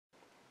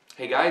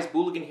Hey guys,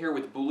 Booligan here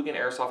with Booligan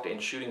Airsoft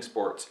and Shooting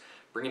Sports,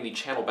 bringing the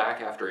channel back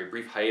after a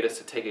brief hiatus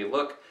to take a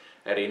look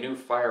at a new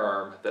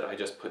firearm that I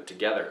just put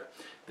together.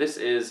 This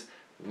is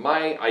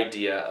my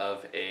idea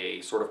of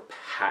a sort of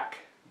pack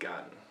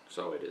gun.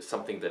 So it is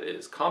something that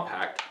is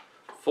compact,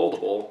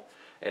 foldable,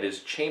 and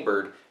is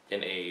chambered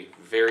in a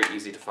very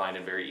easy to find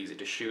and very easy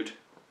to shoot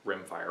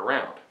rimfire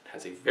round. It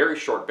has a very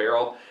short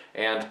barrel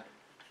and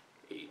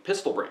a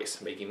pistol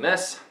brace, making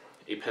this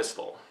a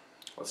pistol.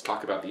 Let's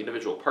talk about the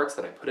individual parts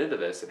that I put into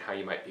this and how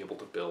you might be able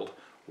to build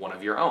one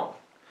of your own.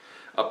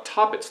 Up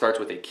top, it starts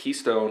with a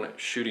Keystone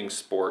Shooting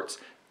Sports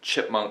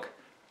Chipmunk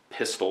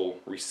pistol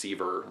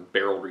receiver,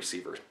 barrel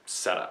receiver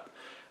setup.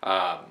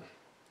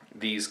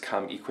 These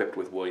come equipped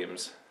with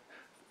Williams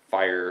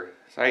fire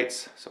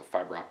sights, so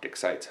fiber optic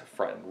sights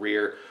front and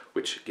rear,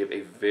 which give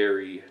a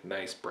very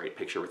nice bright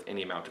picture with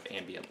any amount of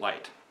ambient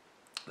light.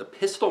 The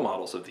pistol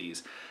models of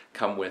these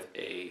come with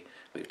a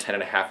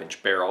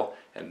 10.5-inch barrel,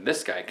 and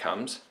this guy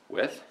comes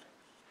with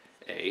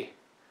a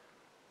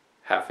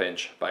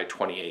 1/2-inch by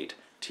 28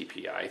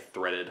 TPI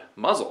threaded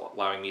muzzle,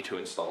 allowing me to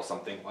install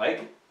something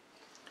like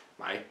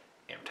my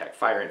Amtech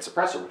fire and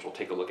suppressor, which we'll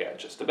take a look at in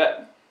just a bit.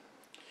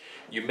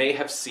 You may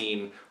have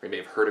seen, or you may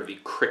have heard of the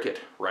Crickett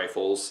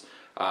rifles.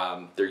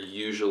 They're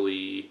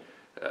usually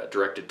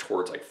directed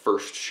towards like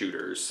first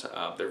shooters.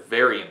 They're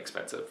very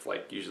inexpensive,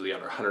 like usually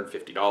under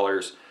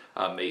 $150.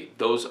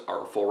 Those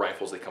are full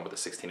rifles. They come with a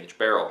 16-inch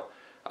barrel.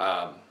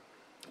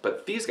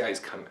 But these guys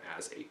come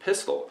as a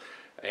pistol,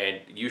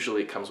 and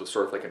usually it comes with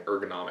sort of like an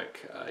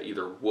ergonomic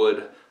either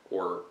wood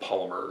or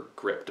polymer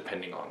grip,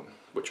 depending on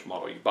which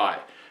model you buy.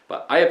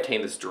 But I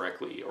obtained this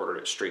directly, ordered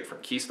it straight from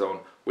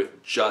Keystone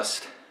with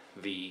just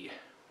the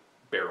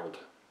barreled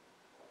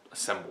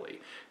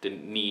assembly.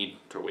 Didn't need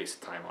to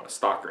waste time on a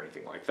stock or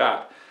anything like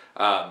that,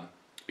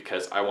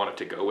 because I wanted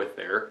to go with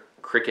their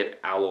Crickett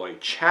alloy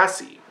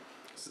chassis.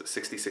 This is a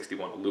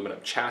 6061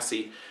 aluminum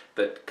chassis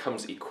that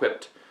comes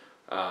equipped,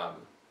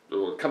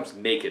 it comes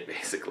naked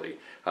basically.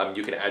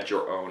 You can add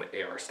your own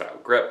AR style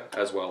grip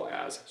as well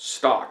as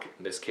stock.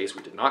 In this case,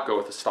 we did not go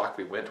with the stock.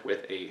 We went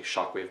with a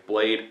Shockwave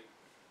blade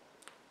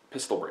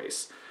pistol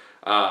brace.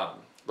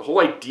 The whole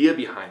idea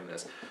behind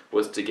this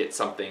was to get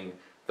something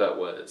that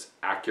was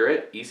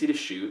accurate, easy to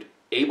shoot,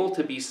 able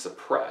to be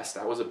suppressed.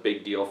 That was a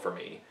big deal for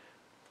me.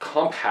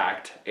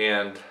 Compact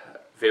and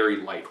very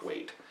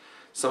lightweight.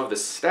 Some of the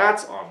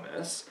stats on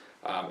this,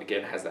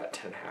 again, has that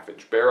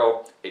 10.5-inch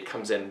barrel. It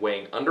comes in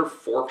weighing under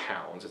 4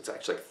 pounds. It's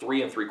actually like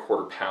 3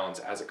 3/4 pounds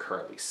as it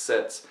currently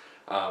sits.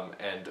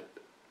 And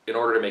in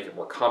order to make it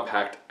more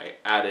compact, I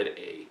added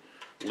a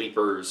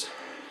Leapers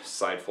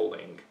side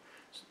folding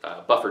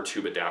buffer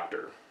tube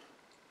adapter.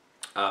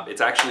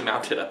 It's actually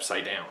mounted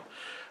upside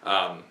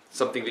down.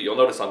 Something that you'll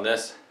notice on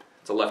this,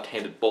 it's a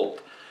left-handed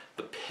bolt.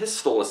 The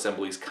pistol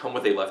assemblies come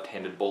with a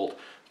left-handed bolt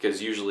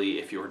because usually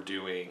if you're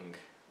doing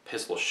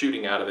pistol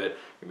shooting out of it,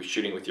 you'll be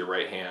shooting with your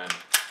right hand,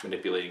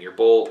 manipulating your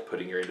bolt,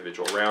 putting your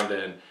individual round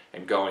in,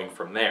 and going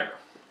from there.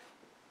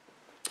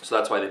 So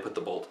that's why they put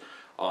the bolt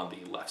on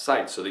the left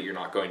side, so that you're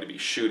not going to be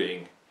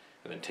shooting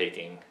and then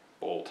taking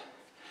bolt.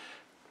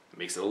 It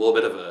makes it a little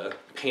bit of a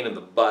pain in the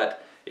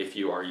butt if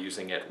you are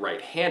using it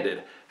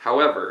right-handed.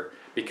 However,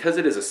 because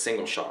it is a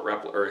single shot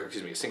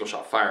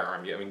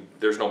firearm, I mean,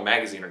 there's no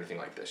magazine or anything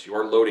like this. You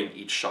are loading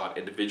each shot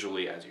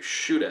individually as you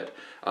shoot it.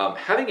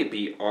 Having it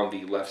be on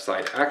the left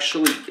side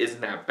actually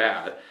isn't that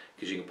bad,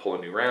 because you can pull a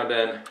new round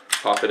in,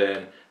 pop it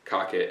in,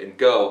 cock it, and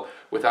go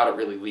without it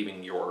really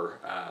leaving your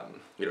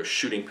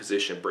shooting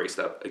position braced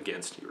up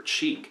against your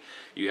cheek.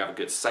 You have a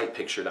good sight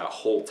picture that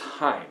whole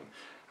time.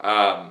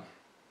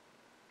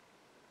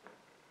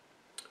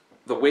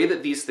 The way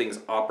that these things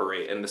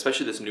operate, and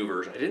especially this new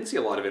version, I didn't see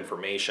a lot of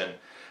information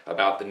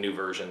about the new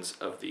versions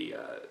of the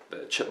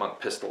Chipmunk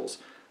pistols.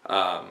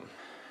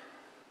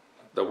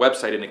 The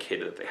website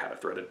indicated that they had a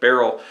threaded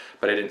barrel,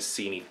 but I didn't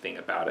see anything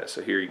about it.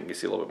 So here you can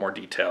see a little bit more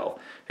detail.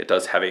 It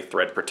does have a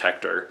thread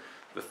protector.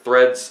 The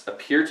threads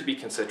appear to be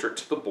concentric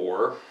to the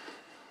bore.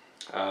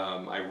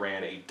 I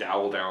ran a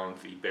dowel down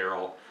the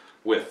barrel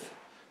with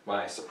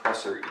my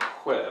suppressor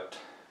equipped,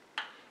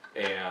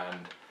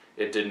 and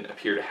it didn't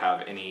appear to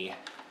have any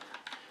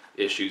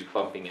issues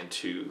bumping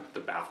into the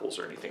baffles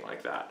or anything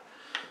like that.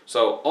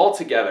 So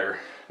altogether,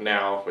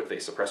 now with a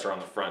suppressor on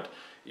the front,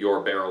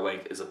 your barrel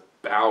length is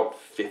about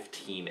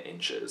 15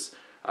 inches.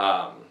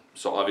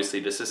 So obviously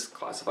this is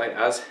classified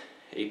as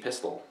a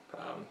pistol.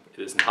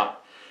 It is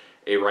not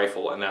a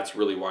rifle, and that's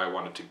really why I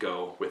wanted to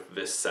go with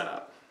this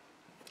setup.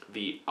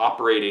 The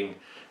operating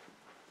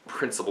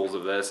principles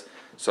of this,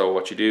 so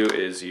what you do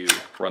is you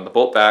run the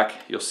bolt back.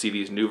 You'll see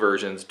these new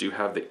versions do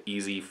have the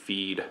easy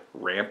feed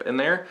ramp in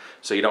there,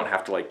 so you don't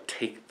have to like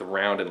take the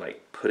round and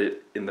like put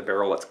it in the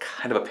barrel. That's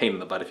kind of a pain in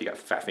the butt if you got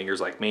fat fingers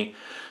like me.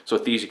 So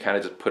with these, you kind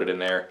of just put it in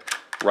there,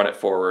 run it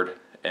forward,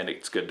 and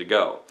it's good to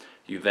go.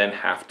 You then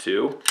have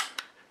to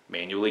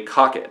manually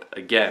cock it.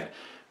 Again,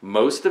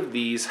 most of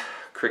these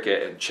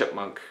Crickett and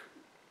Chipmunk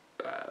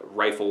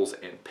rifles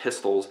and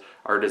pistols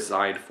are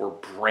designed for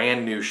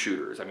brand new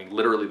shooters. I mean,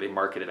 literally they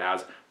market it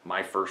as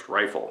my first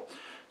rifle.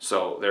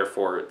 So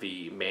therefore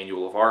the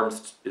manual of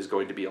arms is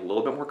going to be a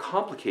little bit more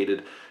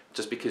complicated,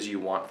 just because you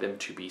want them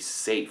to be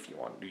safe. You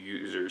want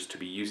users to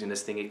be using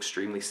this thing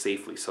extremely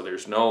safely, so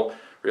there's no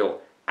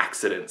real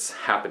accidents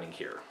happening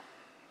here.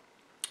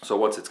 So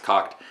once it's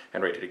cocked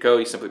and ready to go,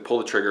 you simply pull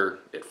the trigger,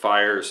 it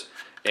fires,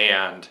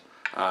 and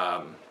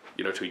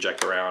you know, to eject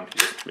the round,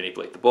 you just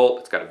manipulate the bolt.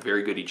 It's got a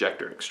very good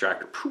ejector and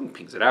extractor. Boom,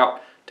 pings it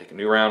out. Take a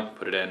new round,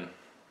 put it in,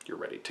 you're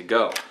ready to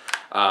go.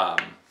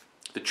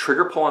 The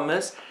trigger pull on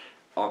this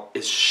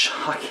is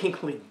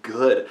shockingly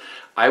good.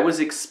 I was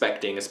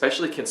expecting,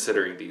 especially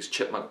considering these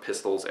Chipmunk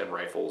pistols and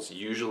rifles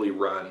usually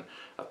run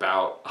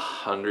about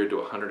 $100 to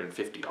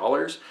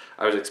 $150.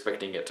 I was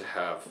expecting it to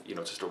have, you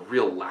know, just a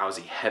real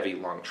lousy, heavy,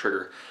 long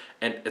trigger,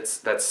 and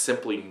that's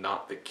simply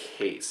not the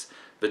case.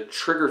 The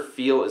trigger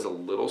feel is a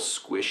little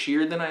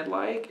squishier than I'd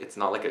like. It's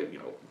not like a, you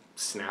know,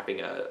 snapping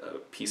a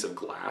piece of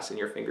glass in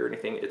your finger or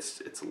anything.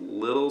 It's a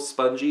little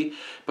spongy,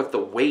 but the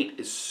weight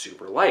is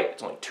super light.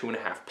 It's only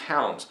 2.5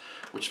 pounds,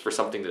 which for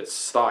something that's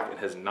stock and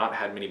has not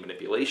had many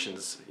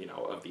manipulations, you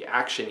know, of the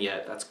action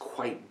yet, that's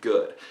quite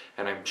good.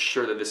 And I'm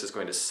sure that this is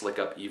going to slick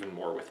up even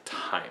more with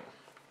time.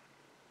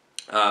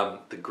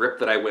 The grip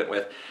that I went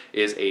with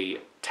is a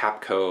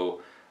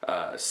Tapco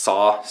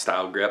saw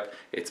style grip.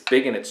 It's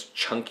big and it's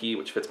chunky,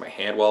 which fits my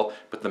hand well,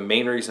 but the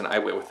main reason I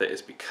went with it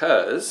is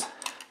because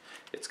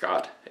it's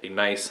got a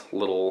nice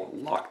little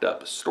locked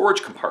up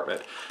storage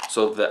compartment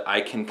so that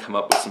I can come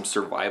up with some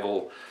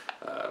survival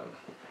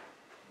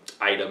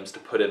items to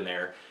put in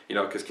there, you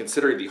know, because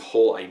considering the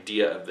whole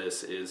idea of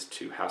this is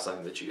to have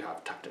something that you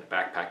have tucked in a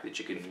backpack that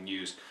you can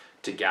use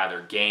to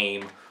gather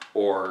game,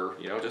 or,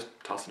 you know, just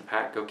toss in a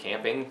pack, go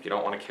camping. If you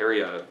don't want to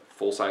carry a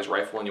full-size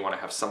rifle and you want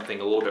to have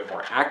something a little bit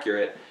more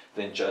accurate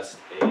than just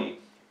a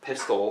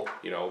pistol,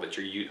 you know,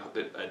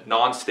 that a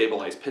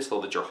non-stabilized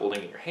pistol that you're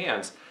holding in your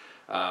hands,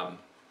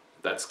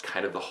 that's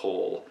kind of the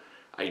whole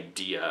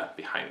idea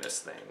behind this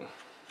thing.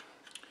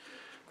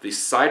 The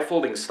side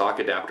folding stock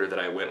adapter that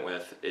I went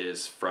with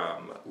is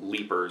from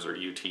Leapers or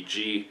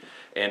UTG,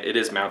 and it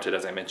is mounted,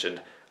 as I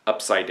mentioned,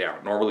 upside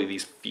down. Normally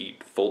these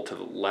feet fold to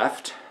the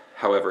left.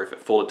 However, if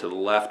it folded to the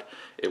left,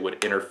 it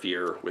would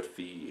interfere with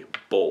the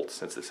bolt,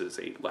 since this is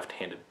a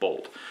left-handed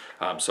bolt.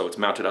 So it's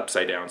mounted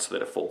upside down so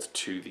that it folds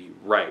to the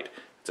right.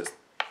 It just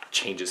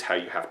changes how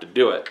you have to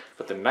do it.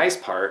 But the nice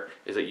part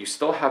is that you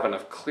still have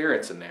enough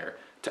clearance in there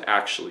to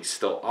actually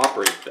still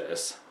operate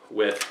this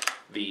with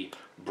the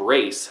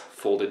brace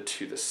folded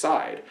to the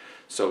side.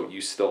 So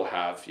you still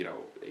have, you know,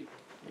 a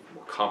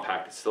more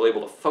compact, it's still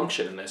able to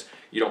function in this.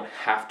 You don't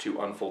have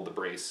to unfold the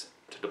brace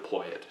to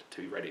deploy it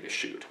to be ready to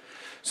shoot.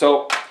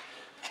 So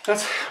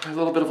that's a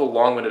little bit of a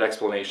long-winded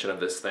explanation of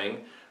this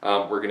thing.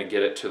 We're going to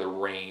get it to the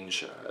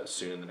range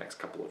soon in the next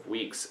couple of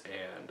weeks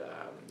and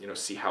you know,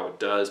 see how it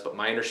does. But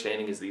my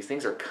understanding is these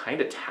things are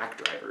kind of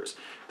tack drivers.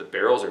 The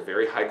barrels are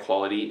very high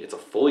quality. It's a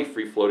fully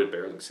free-floated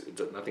barrel.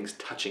 Nothing's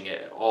touching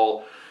it at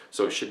all.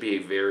 So it should be a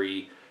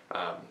very,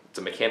 it's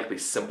a mechanically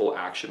simple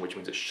action, which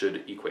means it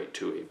should equate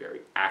to a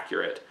very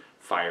accurate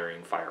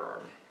firing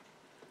firearm.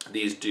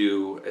 These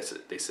do, as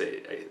they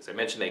say, as I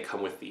mentioned, they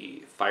come with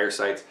the fire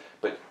sights,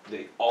 but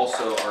they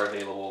also are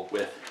available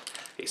with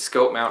a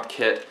scope mount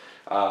kit.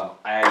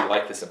 I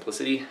like the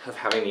simplicity of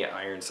having the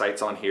iron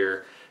sights on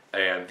here,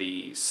 and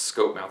the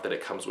scope mount that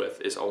it comes with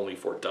is only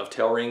for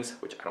dovetail rings,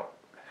 which I don't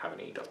have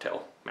any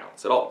dovetail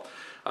mounts at all.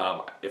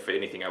 If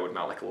anything, I would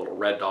mount like a little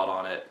red dot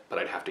on it, but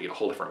I'd have to get a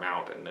whole different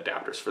mount and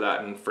adapters for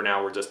that. And for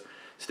now, we're just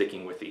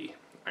sticking with the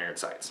iron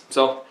sights.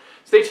 So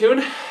stay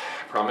tuned.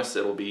 I promise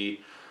it'll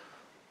be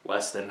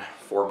less than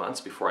 4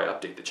 months before I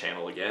update the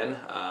channel again,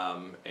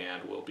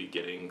 and we'll be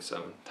getting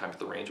some time at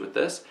the range with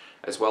this,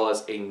 as well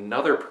as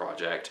another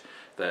project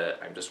that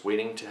I'm just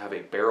waiting to have a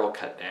barrel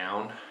cut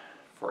down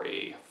for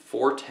a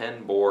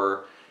 410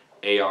 bore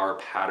AR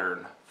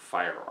pattern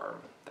firearm.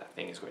 That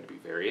thing is going to be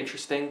very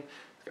interesting.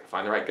 I've got to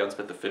find the right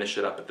gunsmith to finish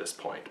it up at this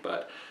point,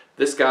 but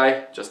this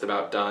guy just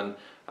about done,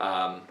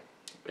 yeah,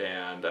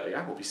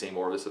 we'll be seeing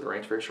more of this at the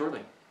range very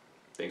shortly.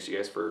 Thanks you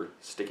guys for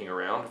sticking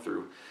around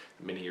through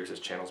the many years this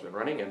channel's been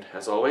running, and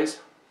as always,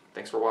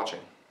 thanks for watching.